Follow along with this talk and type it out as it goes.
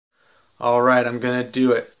Alright, I'm gonna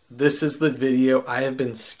do it. This is the video I have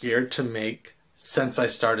been scared to make since I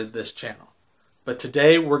started this channel. But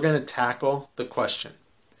today we're gonna tackle the question,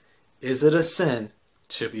 is it a sin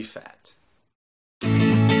to be fat?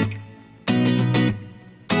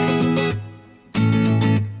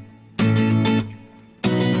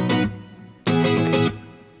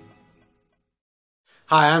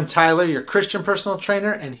 Hi, I'm Tyler, your Christian personal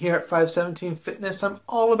trainer, and here at 517 Fitness, I'm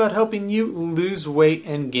all about helping you lose weight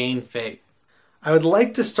and gain faith. I would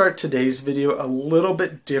like to start today's video a little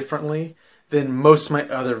bit differently than most of my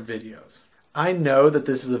other videos. I know that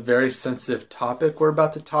this is a very sensitive topic we're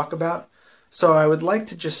about to talk about, so I would like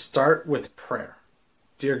to just start with prayer.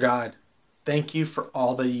 Dear God, thank you for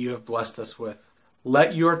all that you have blessed us with.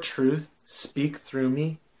 Let your truth speak through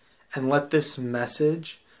me, and let this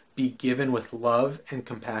message be given with love and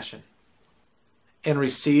compassion, and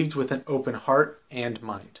received with an open heart and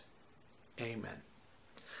mind. Amen.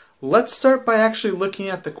 Let's start by actually looking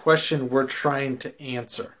at the question we're trying to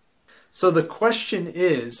answer. So the question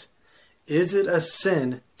is it a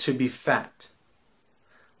sin to be fat?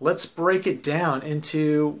 Let's break it down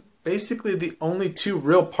into basically the only two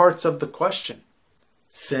real parts of the question: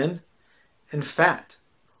 sin and fat.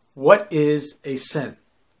 What is a sin?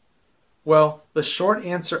 Well, the short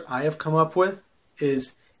answer I have come up with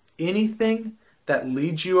is anything that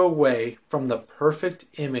leads you away from the perfect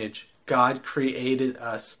image God created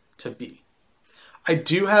us to be. I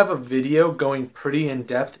do have a video going pretty in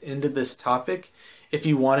depth into this topic if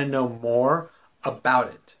you want to know more about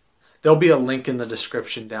it. There'll be a link in the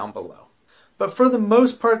description down below. But for the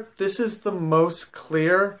most part, this is the most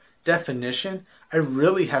clear definition I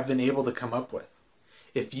really have been able to come up with.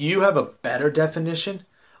 If you have a better definition,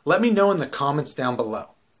 let me know in the comments down below.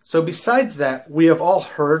 So besides that, we have all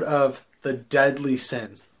heard of the deadly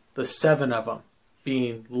sins, the 7 of them,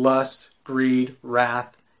 being lust, greed,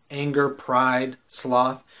 wrath, anger, pride,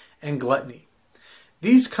 sloth, and gluttony.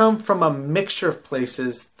 These come from a mixture of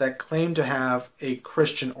places that claim to have a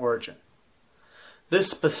Christian origin. This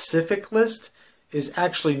specific list is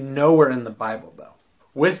actually nowhere in the Bible, though.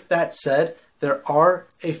 With that said, there are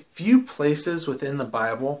a few places within the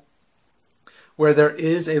Bible where there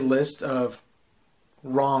is a list of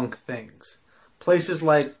wrong things. Places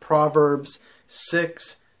like Proverbs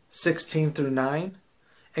 6:16 through 9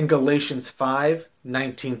 and Galatians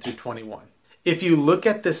 5:19 through 21. If you look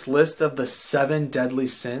at this list of the 7 deadly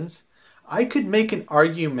sins, I could make an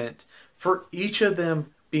argument for each of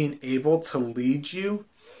them being able to lead you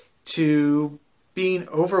to being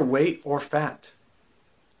overweight or fat,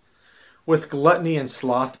 with gluttony and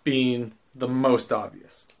sloth being the most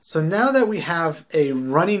obvious. So now that we have a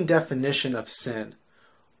running definition of sin,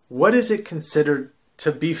 what is it considered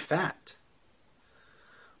to be fat?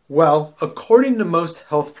 Well, according to most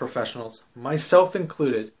health professionals, myself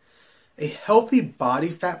included, a healthy body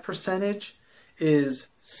fat percentage is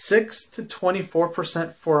 6 to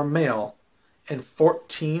 24% for a male and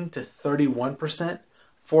 14 to 31%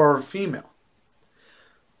 for a female.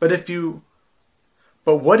 But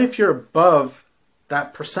what if you're above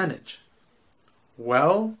that percentage?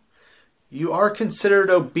 Well, you are considered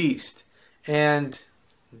obese and,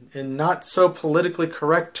 in not so politically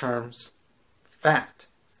correct terms, fat.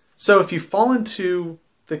 So if you fall into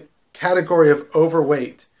the category of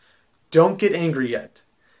overweight, don't get angry yet.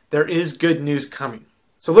 There is good news coming.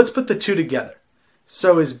 So let's put the two together.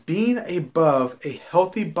 So is being above a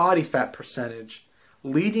healthy body fat percentage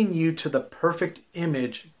leading you to the perfect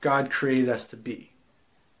image God created us to be?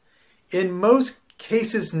 In most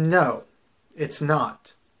cases, no, it's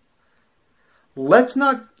not. Let's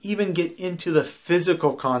not even get into the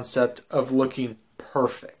physical concept of looking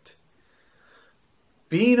perfect.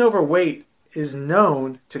 Being overweight is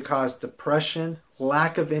known to cause depression,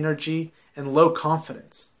 lack of energy, and low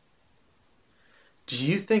confidence. Do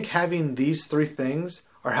you think having these 3 things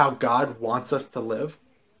are how God wants us to live?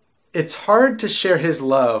 It's hard to share His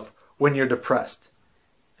love when you're depressed.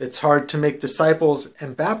 It's hard to make disciples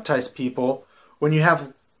and baptize people when you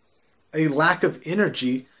have a lack of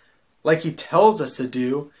energy, like He tells us to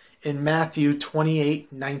do in Matthew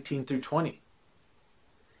 28:19 through 20.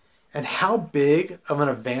 And how big of an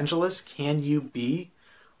evangelist can you be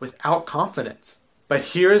without confidence? But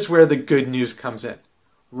here is where the good news comes in.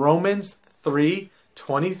 Romans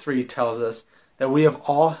 3:23 tells us that we have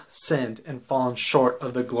all sinned and fallen short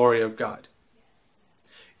of the glory of God.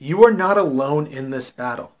 You are not alone in this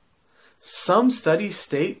battle. Some studies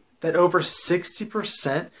state that over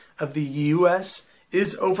 60% of the U.S.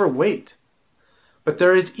 is overweight. But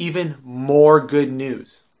there is even more good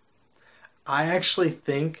news. I actually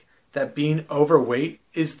think that being overweight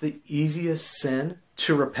is the easiest sin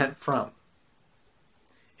to repent from.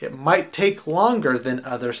 It might take longer than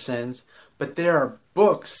other sins, but there are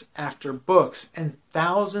books after books and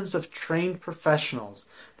thousands of trained professionals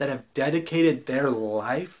that have dedicated their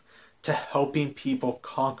life to helping people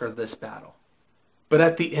conquer this battle. But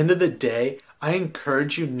at the end of the day, I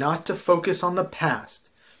encourage you not to focus on the past.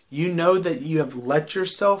 You know that you have let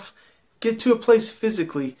yourself get to a place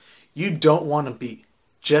physically you don't want to be.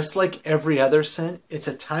 Just like every other sin, it's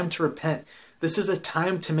a time to repent. This is a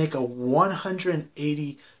time to make a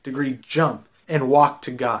 180-degree jump and walk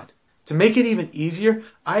to God. To make it even easier,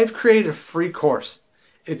 I've created a free course.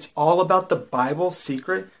 It's all about the Bible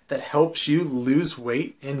secret that helps you lose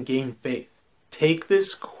weight and gain faith. Take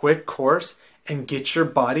this quick course and get your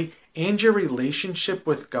body and your relationship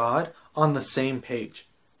with God on the same page.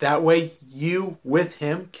 That way you with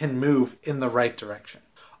Him can move in the right direction.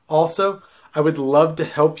 Also, I would love to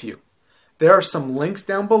help you. There are some links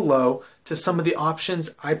down below to some of the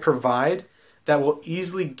options I provide that will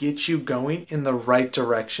easily get you going in the right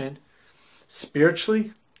direction,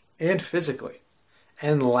 spiritually and physically.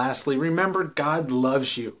 And lastly, remember God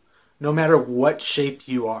loves you, no matter what shape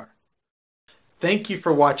you are. Thank you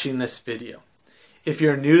for watching this video. If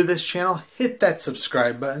you're new to this channel, hit that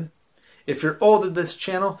subscribe button. If you're old to this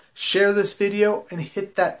channel, share this video and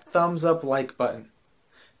hit that thumbs up like button.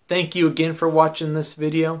 Thank you again for watching this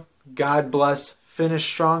video. God bless, finish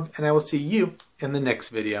strong, and I will see you in the next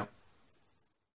video.